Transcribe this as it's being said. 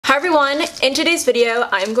Hi everyone, in today's video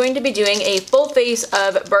I'm going to be doing a full face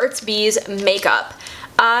of Burt's Bees makeup.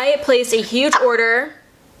 I placed a huge order.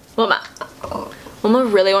 Wilma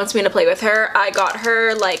really wants me to play with her. I got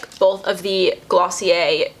her like both of the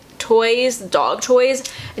Glossier toys, dog toys,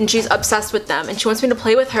 and she's obsessed with them and she wants me to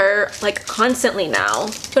play with her like constantly now.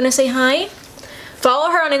 You wanna say hi?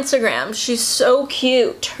 Follow her on Instagram. She's so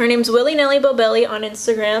cute. Her name's Willy Nilly Bobelli on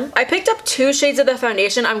Instagram. I picked up 2 shades of the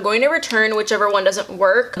foundation. I'm going to return whichever one doesn't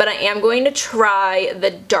work, but I am going to try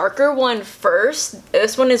the darker one first.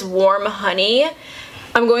 This one is Warm Honey.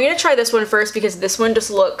 I'm going to try this one first because this one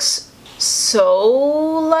just looks so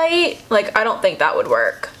light. Like, I don't think that would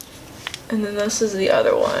work. And then this is the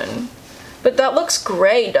other one. But that looks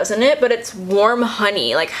gray, doesn't it? But it's Warm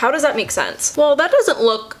Honey. Like, how does that make sense? Well, that doesn't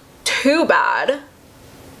look too bad.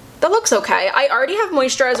 That looks okay. I already have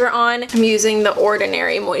moisturizer on. I'm using the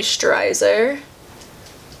Ordinary moisturizer.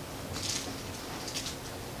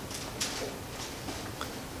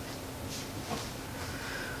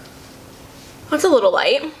 That's a little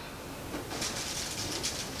light.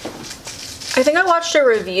 I think I watched a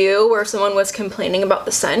review where someone was complaining about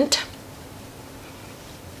the scent.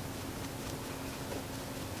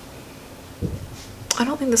 I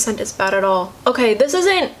don't think the scent is bad at all. Okay, this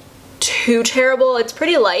isn't too terrible. It's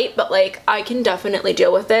pretty light, but like I can definitely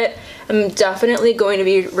deal with it. I'm definitely going to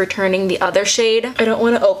be returning the other shade. I don't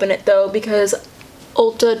want to open it though because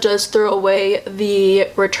Ulta does throw away the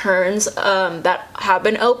returns that have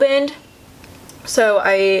been opened. So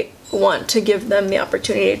I want to give them the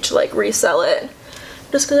opportunity to like resell it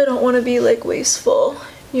just because I don't want to be like wasteful,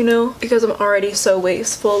 you know, because I'm already so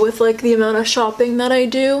wasteful with like the amount of shopping that I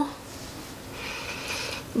do.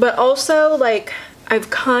 But also like I've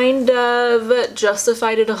kind of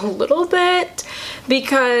justified it a little bit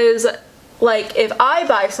because like if I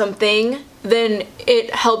buy something then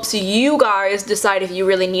it helps you guys decide if you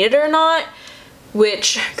really need it or not,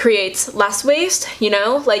 which creates less waste, you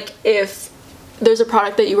know? Like if there's a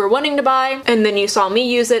product that you were wanting to buy and then you saw me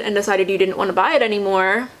use it and decided you didn't want to buy it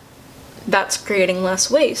anymore, that's creating less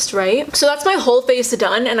waste, right? So that's my whole face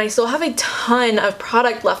done and I still have a ton of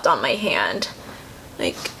product left on my hand.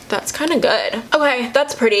 Like, that's kind of good. Okay,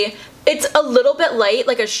 that's pretty. It's a little bit light,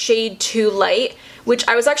 like a shade too light, which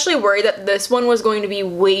I was actually worried that this one was going to be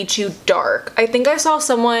way too dark. I think I saw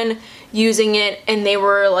someone using it and they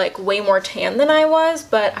were like way more tan than I was,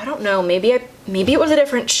 but I don't know, maybe it was a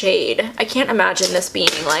different shade. I can't imagine this being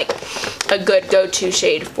like a good go-to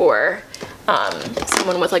shade for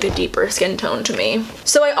someone with like a deeper skin tone to me.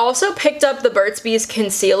 So I also picked up the Burt's Bees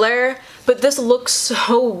concealer, but this looks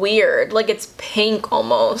so weird, like it's pink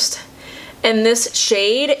almost. And this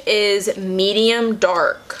shade is medium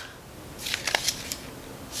dark.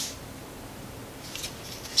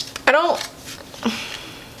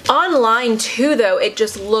 Online too though, it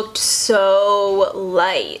just looked so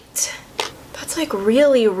light. That's like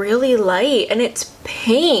really, really light and it's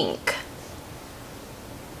pink.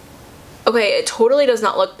 Okay, it totally does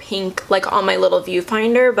not look pink like on my little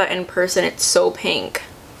viewfinder, but in person it's so pink.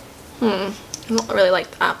 I don't really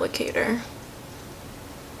like the applicator.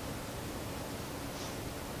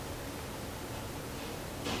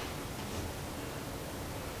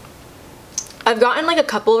 I've gotten like a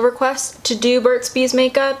couple of requests to do Burt's Bees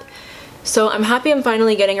makeup, so I'm happy I'm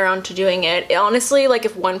finally getting around to doing it. Honestly, like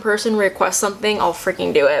if one person requests something, I'll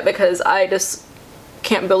freaking do it because I just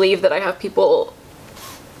can't believe that I have people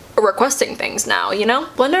requesting things now, you know?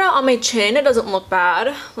 Blend it out on my chin, it doesn't look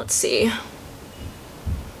bad. Let's see.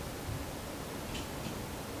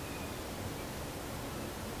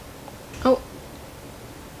 Oh.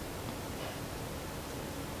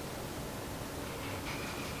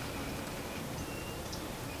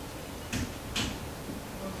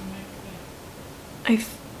 I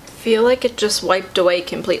feel like it just wiped away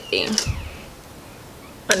completely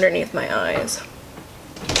underneath my eyes.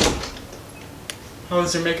 How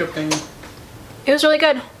was your makeup thing? It was really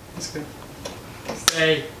good. That's good.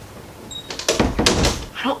 Stay.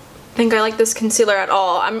 I don't think I like this concealer at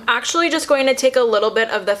all. I'm actually just going to take a little bit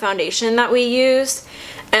of the foundation that we used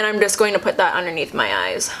and I'm just going to put that underneath my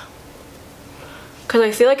eyes because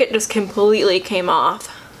I feel like it just completely came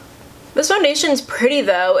off. This foundation's pretty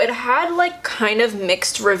though. It had like kind of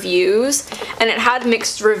mixed reviews and it had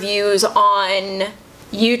mixed reviews on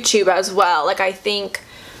YouTube as well. Like I think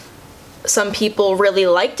some people really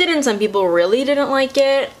liked it and some people really didn't like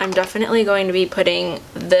it. I'm definitely going to be putting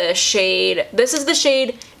the shade, this is the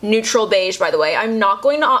shade Neutral Beige by the way. I'm not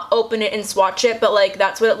going to open it and swatch it, but like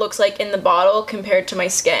that's what it looks like in the bottle compared to my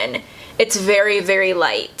skin. It's very, very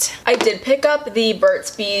light. I did pick up the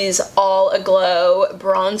Burt's Bees All Aglow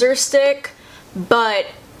bronzer stick, but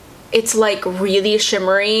It's like really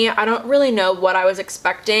shimmery. I don't really know what I was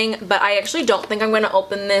expecting, but I actually don't think I'm going to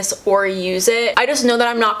open this or use it. I just know that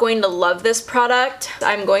I'm not going to love this product.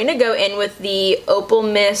 I'm going to go in with the Opal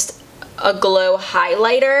Mist Aglow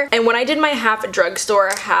highlighter. And when I did my half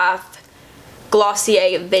drugstore, half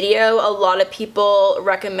glossier video, a lot of people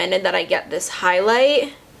recommended that I get this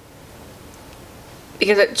highlight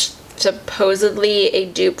because it's supposedly a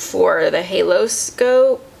dupe for the Halo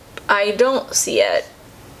Scope. I don't see it.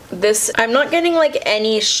 I'm not getting like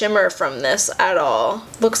any shimmer from this at all.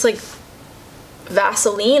 Looks like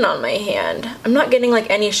Vaseline on my hand. I'm not getting like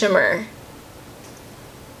any shimmer.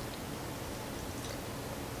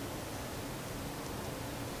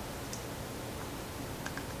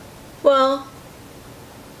 Well,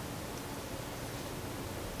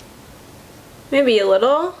 maybe a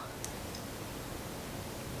little.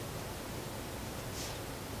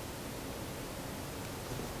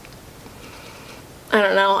 I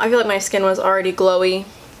don't know. I feel like my skin was already glowy.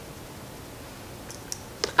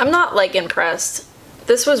 I'm not like impressed.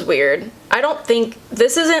 This was weird. I don't think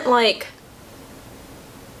this isn't like,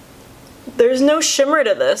 there's no shimmer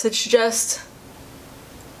to this. It's just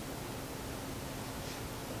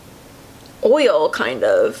oil kind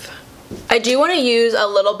of. I do want to use a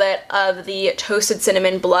little bit of the Toasted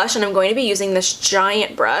Cinnamon blush, and I'm going to be using this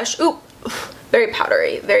giant brush. Ooh, very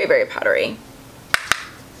powdery, very, very powdery.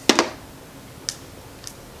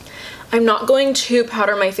 I'm not going to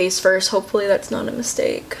powder my face first. Hopefully that's not a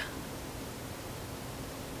mistake.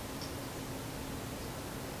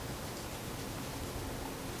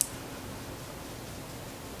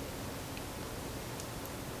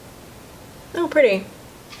 Oh, pretty.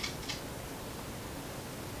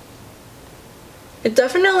 It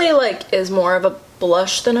definitely like is more of a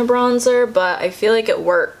blush than a bronzer, but I feel like it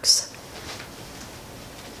works.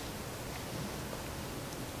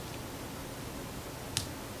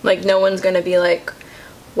 Like, no one's gonna be like,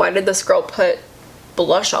 why did this girl put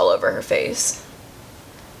blush all over her face?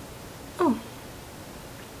 Oh.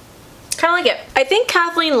 Kinda like it. I think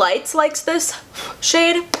Kathleen Lights likes this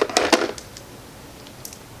shade.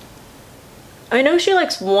 I know she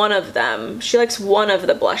likes one of them. She likes one of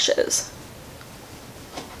the blushes.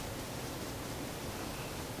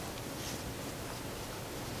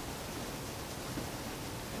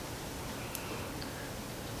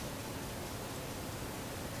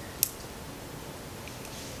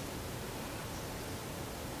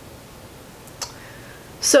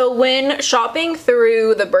 So when shopping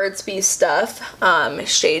through the Burt's Bees stuff,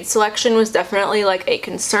 shade selection was definitely like a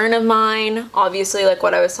concern of mine. Obviously, like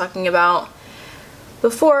what I was talking about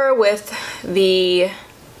before with the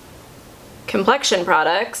complexion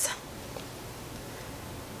products.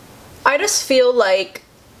 I just feel like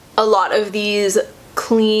a lot of these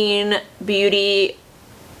clean beauty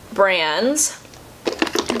brands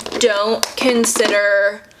don't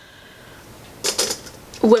consider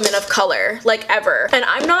women of color, like, ever. And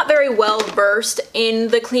I'm not very well versed in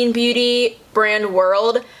the clean beauty brand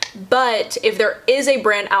world, but if there is a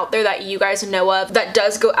brand out there that you guys know of that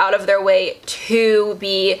does go out of their way to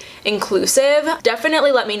be inclusive,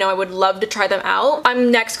 definitely let me know. I would love to try them out.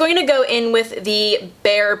 I'm next going to go in with the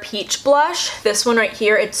Bare Peach blush. This one right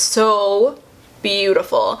here, it's so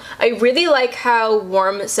beautiful. I really like how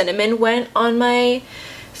warm cinnamon went on my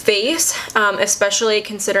face, especially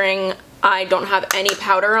considering I don't have any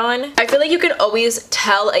powder on. I feel like you can always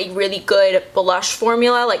tell a really good blush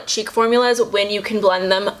formula, like cheek formulas, when you can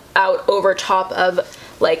blend them out over top of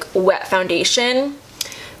like wet foundation.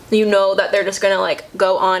 You know that they're just gonna like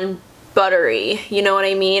go on buttery, you know what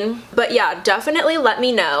I mean? But yeah, definitely let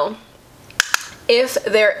me know if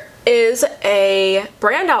there is a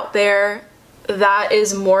brand out there that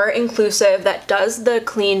is more inclusive, that does the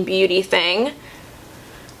clean beauty thing.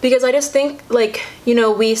 Because I just think, like, you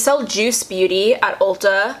know, we sell Juice Beauty at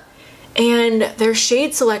Ulta and their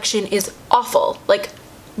shade selection is awful, like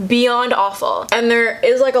beyond awful. And there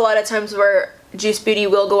is like a lot of times where Juice Beauty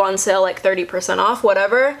will go on sale like 30% off,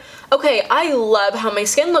 whatever. Okay, I love how my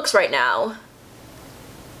skin looks right now.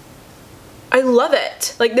 I love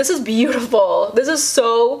it. Like, this is beautiful. This is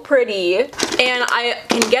so pretty. And I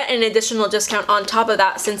can get an additional discount on top of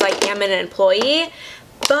that since I am an employee.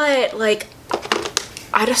 But like,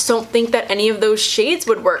 I just don't think that any of those shades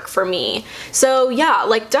would work for me. So yeah,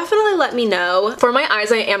 like, definitely let me know. For my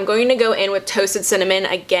eyes, I am going to go in with Toasted Cinnamon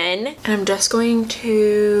again. And I'm just going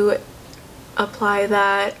to apply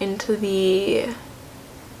that into the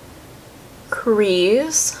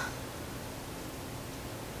crease.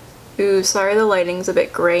 Ooh, sorry the lighting's a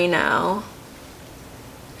bit gray now.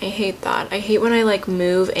 I hate that. I hate when I like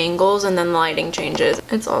move angles and then the lighting changes.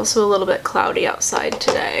 It's also a little bit cloudy outside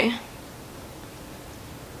today.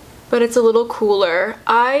 but it's a little cooler.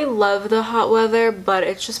 I love the hot weather, but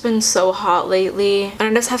it's just been so hot lately. And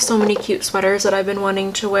I just have so many cute sweaters that I've been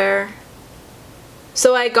wanting to wear.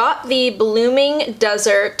 So I got the Blooming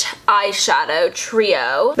Desert eyeshadow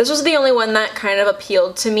trio. This was the only one that kind of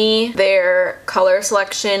appealed to me. Their color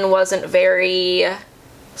selection wasn't very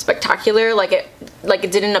spectacular, like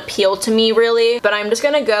it didn't appeal to me really, but I'm just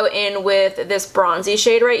gonna go in with this bronzy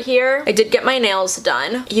shade right here. I did get my nails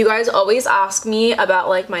done. You guys always ask me about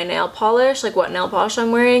like my nail polish, like what nail polish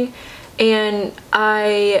I'm wearing, and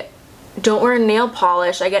I don't wear nail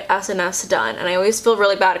polish. I get S&S done, and I always feel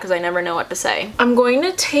really bad because I never know what to say. I'm going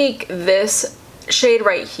to take this shade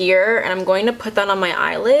right here and I'm going to put that on my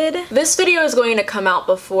eyelid. This video is going to come out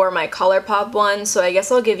before my ColourPop one, so I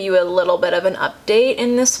guess I'll give you a little bit of an update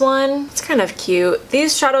in this one. It's kind of cute.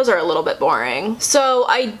 These shadows are a little bit boring. So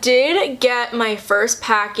I did get my first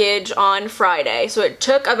package on Friday, so it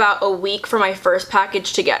took about a week for my first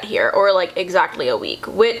package to get here, or like exactly a week,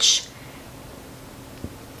 which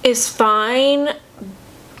is fine,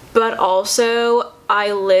 but also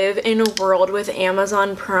I live in a world with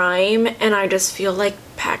Amazon Prime and I just feel like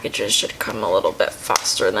packages should come a little bit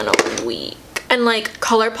faster than a week. And like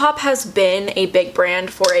ColourPop has been a big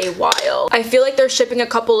brand for a while. I feel like their shipping a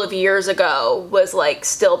couple of years ago was like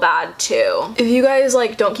still bad too. If you guys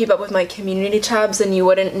like don't keep up with my community tabs, then you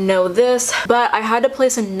wouldn't know this, but I had to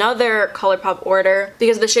place another ColourPop order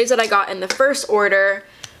because the shades that I got in the first order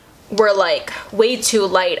were like way too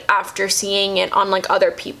light after seeing it on like other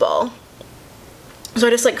people. So I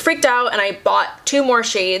just like freaked out and I bought 2 more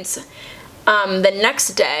shades the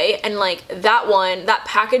next day, and like that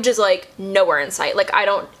package is like nowhere in sight. Like I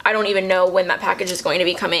don't even know when that package is going to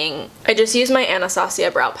be coming. I just used my Anastasia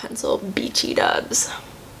brow pencil, Beachy Dubs.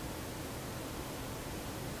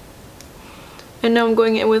 And now I'm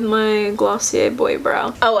going in with my Glossier Boy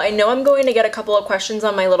Brow. Oh, I know I'm going to get a couple of questions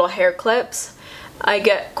on my little hair clips. I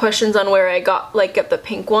get questions on where I got the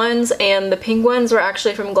pink ones, and the pink ones were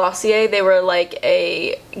actually from Glossier. They were like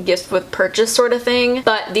a gift with purchase sort of thing.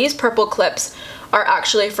 But these purple clips are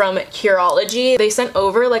actually from Curology. They sent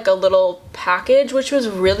over like a little package, which was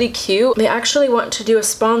really cute. They actually want to do a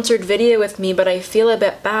sponsored video with me, but I feel a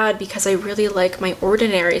bit bad because I really like my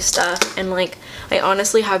Ordinary stuff, and like I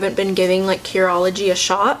honestly haven't been giving like Curology a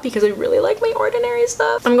shot because I really like my Ordinary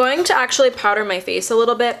stuff. I'm going to actually powder my face a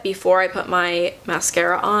little bit before I put my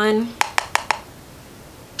mascara on.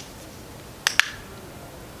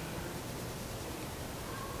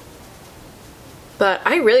 But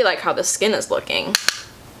I really like how the skin is looking.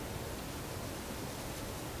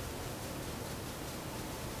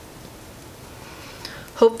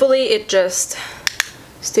 Hopefully it just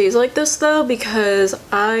stays like this though, because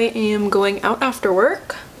I am going out after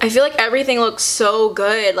work. I feel like everything looks so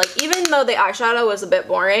good. Like even though the eyeshadow was a bit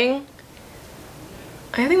boring,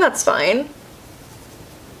 I think that's fine.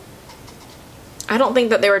 I don't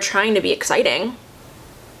think that they were trying to be exciting.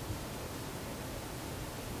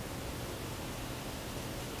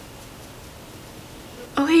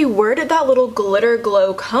 Okay, where did that little glitter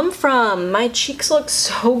glow come from? My cheeks look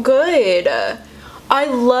so good. I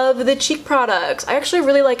love the cheek products. I actually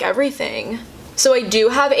really like everything. So I do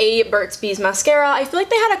have a Burt's Bees mascara. I feel like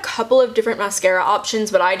they had a couple of different mascara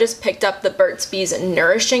options, but I just picked up the Burt's Bees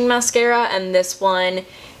Nourishing Mascara, and this one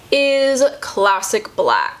is Classic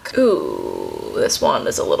Black. Ooh, this wand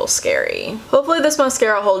is a little scary. Hopefully this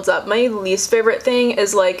mascara holds up. My least favorite thing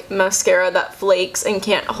is like mascara that flakes and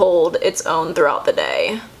can't hold its own throughout the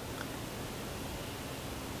day.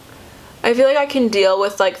 I feel like I can deal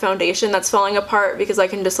with like foundation that's falling apart because I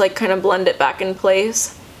can just like kind of blend it back in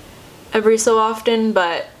place every so often,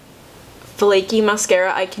 but flaky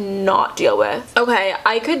mascara I cannot deal with. Okay,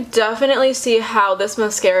 I could definitely see how this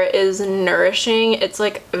mascara is nourishing. It's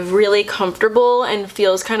like really comfortable and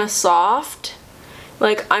feels kind of soft.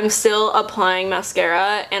 Like I'm still applying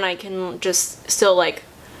mascara and I can just still like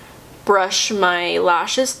brush my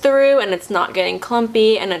lashes through, and it's not getting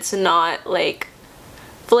clumpy and it's not like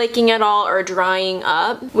flaking at all or drying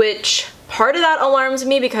up, which part of that alarms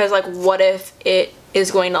me because like what if it is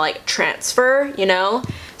going to like transfer, you know?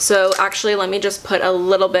 So actually let me just put a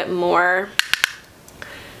little bit more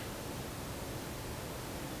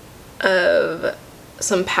of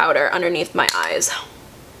some powder underneath my eyes.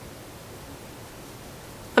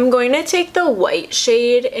 I'm going to take the white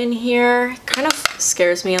shade in here. Kind of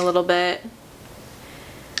scares me a little bit,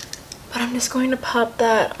 but I'm just going to pop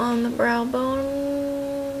that on the brow bone.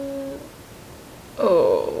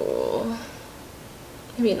 Oh,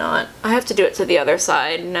 maybe not. I have to do it to the other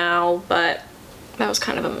side now, but that was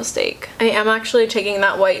kind of a mistake. I am actually taking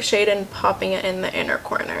that white shade and popping it in the inner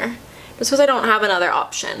corner Just because I don't have another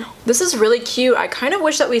option. This is really cute. I kind of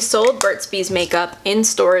wish that we sold Burt's Bees makeup in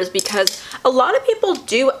stores because a lot of people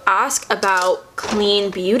do ask about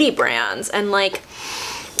clean beauty brands, and like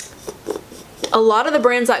a lot of the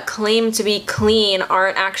brands that claim to be clean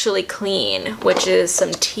aren't actually clean, which is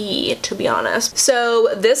some tea, to be honest.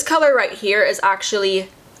 So this color right here is actually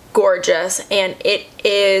gorgeous, and it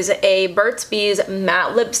is a Burt's Bees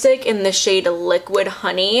matte lipstick in the shade Liquid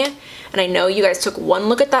Honey. And I know you guys took one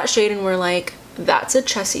look at that shade and were like, that's a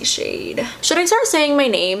Chessie shade. Should I start saying my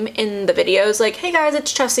name in the videos? Like, hey guys,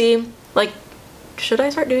 it's Chessie. Like, should I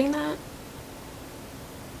start doing that?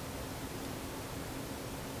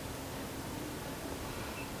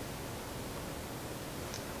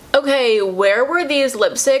 Okay, where were these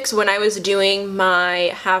lipsticks when I was doing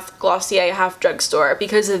my half glossier, half drugstore?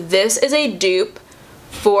 Because this is a dupe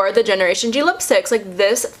for the Generation G lipsticks. Like,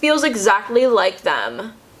 this feels exactly like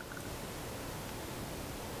them.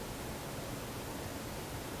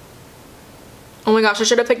 Oh my gosh, I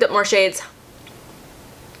should have picked up more shades.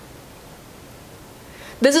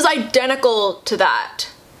 This is identical to that.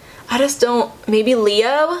 I just don't, maybe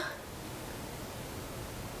Leo?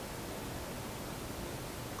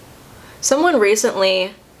 Someone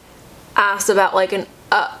recently asked about like an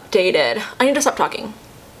updated, I need to stop talking.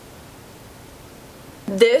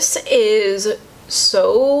 This is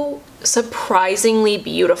so surprisingly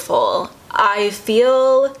beautiful. I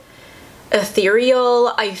feel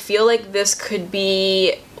ethereal. I feel like this could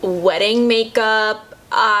be wedding makeup.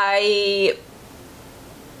 I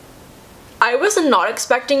was not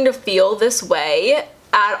expecting to feel this way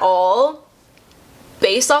at all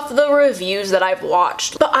based off the reviews that I've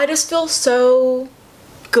watched, but I just feel so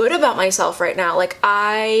good about myself right now. Like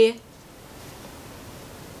I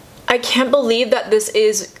can't believe that this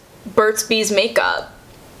is Burt's Bees makeup.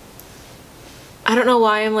 I don't know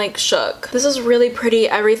why I'm like shook. This is really pretty.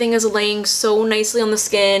 Everything is laying so nicely on the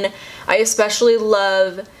skin. I especially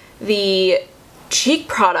love the cheek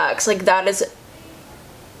products. Like that is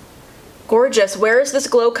gorgeous. Where is this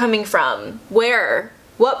glow coming from? Where?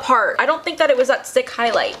 What part? I don't think that it was that stick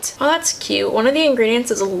highlight. Oh, that's cute. One of the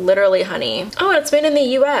ingredients is literally honey. Oh, and it's made in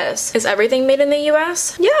the US. Is everything made in the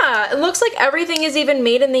US? Yeah, it looks like everything is even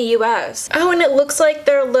made in the US. Oh, and it looks like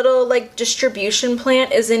their little like distribution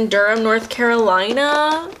plant is in Durham, North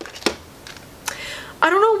Carolina. I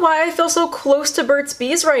don't know why I feel so close to Burt's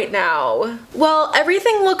Bees right now. Well,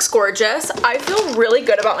 everything looks gorgeous. I feel really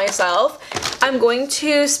good about myself. I'm going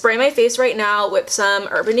to spray my face right now with some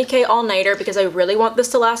Urban Decay All Nighter because I really want this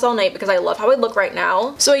to last all night because I love how I look right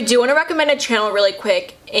now. So I do want to recommend a channel really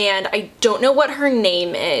quick, and I don't know what her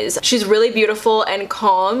name is. She's really beautiful and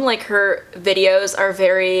calm. Like her videos are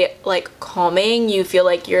very like calming. You feel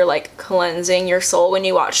like you're like cleansing your soul when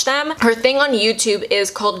you watch them. Her thing on YouTube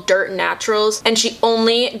is called Dirt Naturals, and she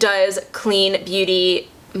only does clean beauty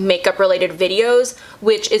makeup related videos,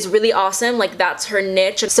 which is really awesome. Like that's her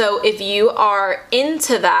niche. So if you are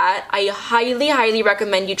into that, I highly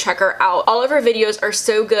recommend you check her out. All of her videos are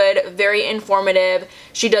so good, very informative.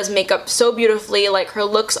 She does makeup so beautifully. Like her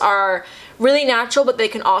looks are really natural, but they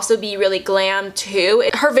can also be really glam too.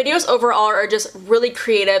 Her videos overall are just really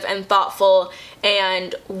creative and thoughtful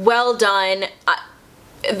and well done.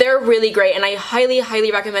 They're really great, and I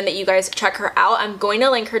highly recommend that you guys check her out. I'm going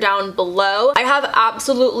to link her down below. I have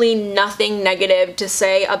absolutely nothing negative to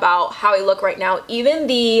say about how I look right now. Even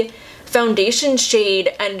the foundation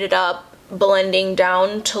shade ended up blending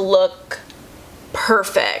down to look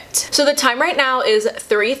perfect. So the time right now is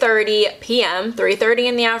 3:30 p.m., 3:30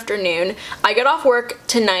 in the afternoon. I get off work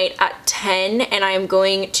tonight at 10, and I am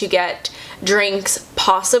going to get drinks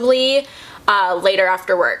possibly later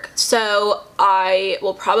after work. So I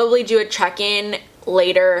will probably do a check-in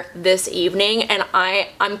later this evening, and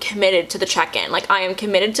I'm committed to the check-in. Like I am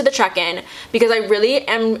committed to the check-in because I really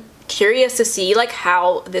am curious to see like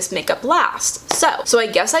how this makeup lasts. So I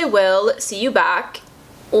guess I will see you back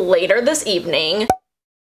later this evening.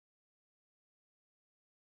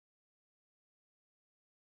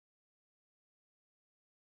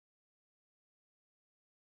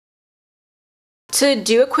 To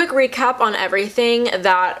do a quick recap on everything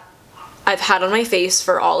that I've had on my face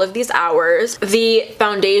for all of these hours. The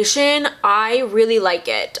foundation, I really like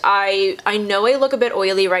it. I know I look a bit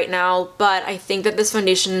oily right now, but I think that this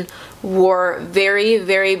foundation wore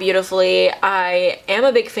very beautifully. I am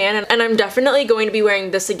a big fan, and I'm definitely going to be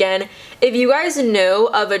wearing this again. If you guys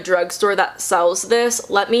know of a drugstore that sells this,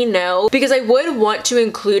 let me know, because I would want to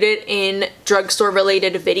include it in drugstore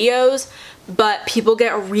related videos, but people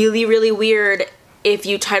get really weird if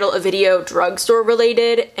you title a video drugstore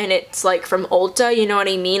related and it's like from Ulta, you know what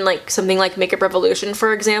I mean? Like something like Makeup Revolution,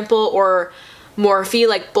 for example, or Morphe.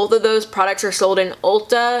 Like both of those products are sold in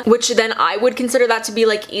Ulta, which then I would consider that to be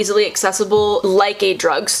like easily accessible like a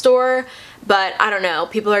drugstore, but I don't know,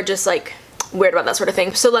 people are just like weird about that sort of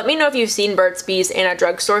thing. So let me know if you've seen Burt's Bees in a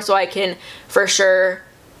drugstore so I can for sure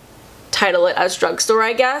title it as drugstore,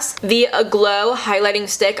 I guess. The Aglow highlighting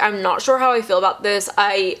stick, I'm not sure how I feel about this.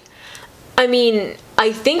 I mean,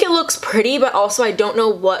 I think it looks pretty, but also I don't know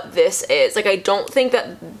what this is. Like, I don't think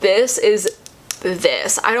that this is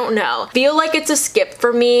this. I don't know. Feel like it's a skip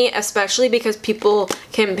for me, especially because people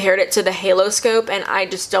compared it to the Halo Scope, and I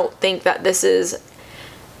just don't think that this is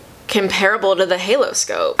comparable to the Halo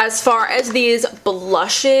Scope. As far as these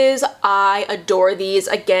blushes, I adore these.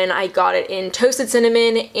 Again, I got it in Toasted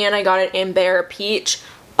Cinnamon and I got it in Bare Peach.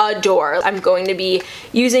 Adore. I'm going to be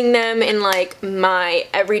using them in like my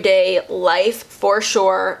everyday life for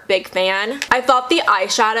sure. Big fan. I thought the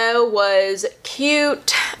eyeshadow was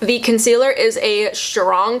cute. The concealer is a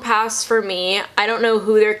strong pass for me. I don't know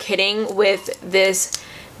who they're kidding with this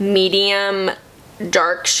medium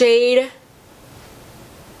dark shade.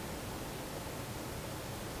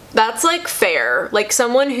 That's like fair. Like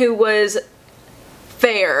someone who was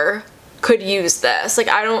fair could use this. Like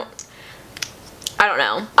I don't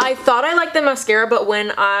know. I thought I liked the mascara, but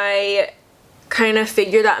when I kind of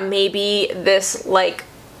figured that maybe this like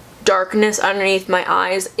darkness underneath my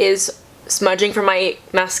eyes is smudging from my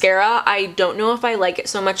mascara, I don't know if I like it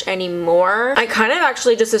so much anymore. I kind of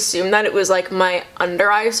actually just assumed that it was like my under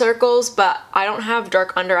eye circles, but I don't have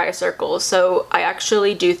dark under eye circles, so I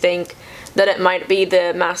actually do think that it might be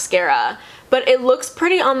the mascara. But it looks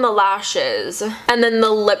pretty on the lashes. And then the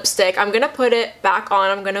lipstick, I'm gonna put it back on.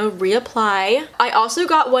 I'm gonna reapply. I also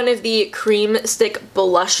got one of the cream stick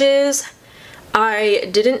blushes. I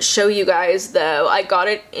didn't show you guys though. I got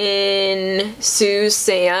it in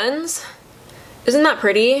Suzanne's. Isn't that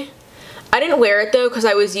pretty? I didn't wear it though because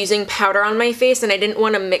I was using powder on my face and I didn't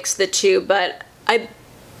want to mix the two, but I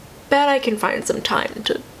bet I can find some time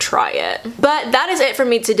to try it. But that is it for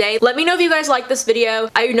me today. Let me know if you guys like this video.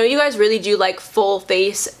 I know you guys really do like full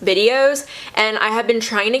face videos, and I have been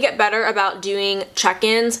trying to get better about doing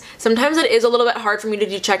check-ins. Sometimes it is a little bit hard for me to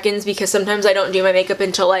do check-ins because sometimes I don't do my makeup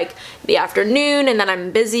until like the afternoon and then I'm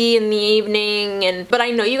busy in the evening, but I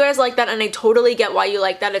know you guys like that and I totally get why you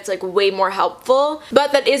like that. It's like way more helpful.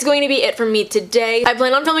 But that is going to be it for me today. I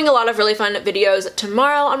plan on filming a lot of really fun videos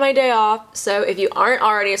tomorrow on my day off, so if you aren't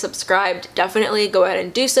already subscribed, definitely go ahead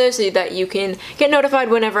and do so that you can get notified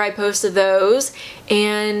whenever I post those,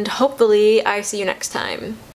 and hopefully I see you next time.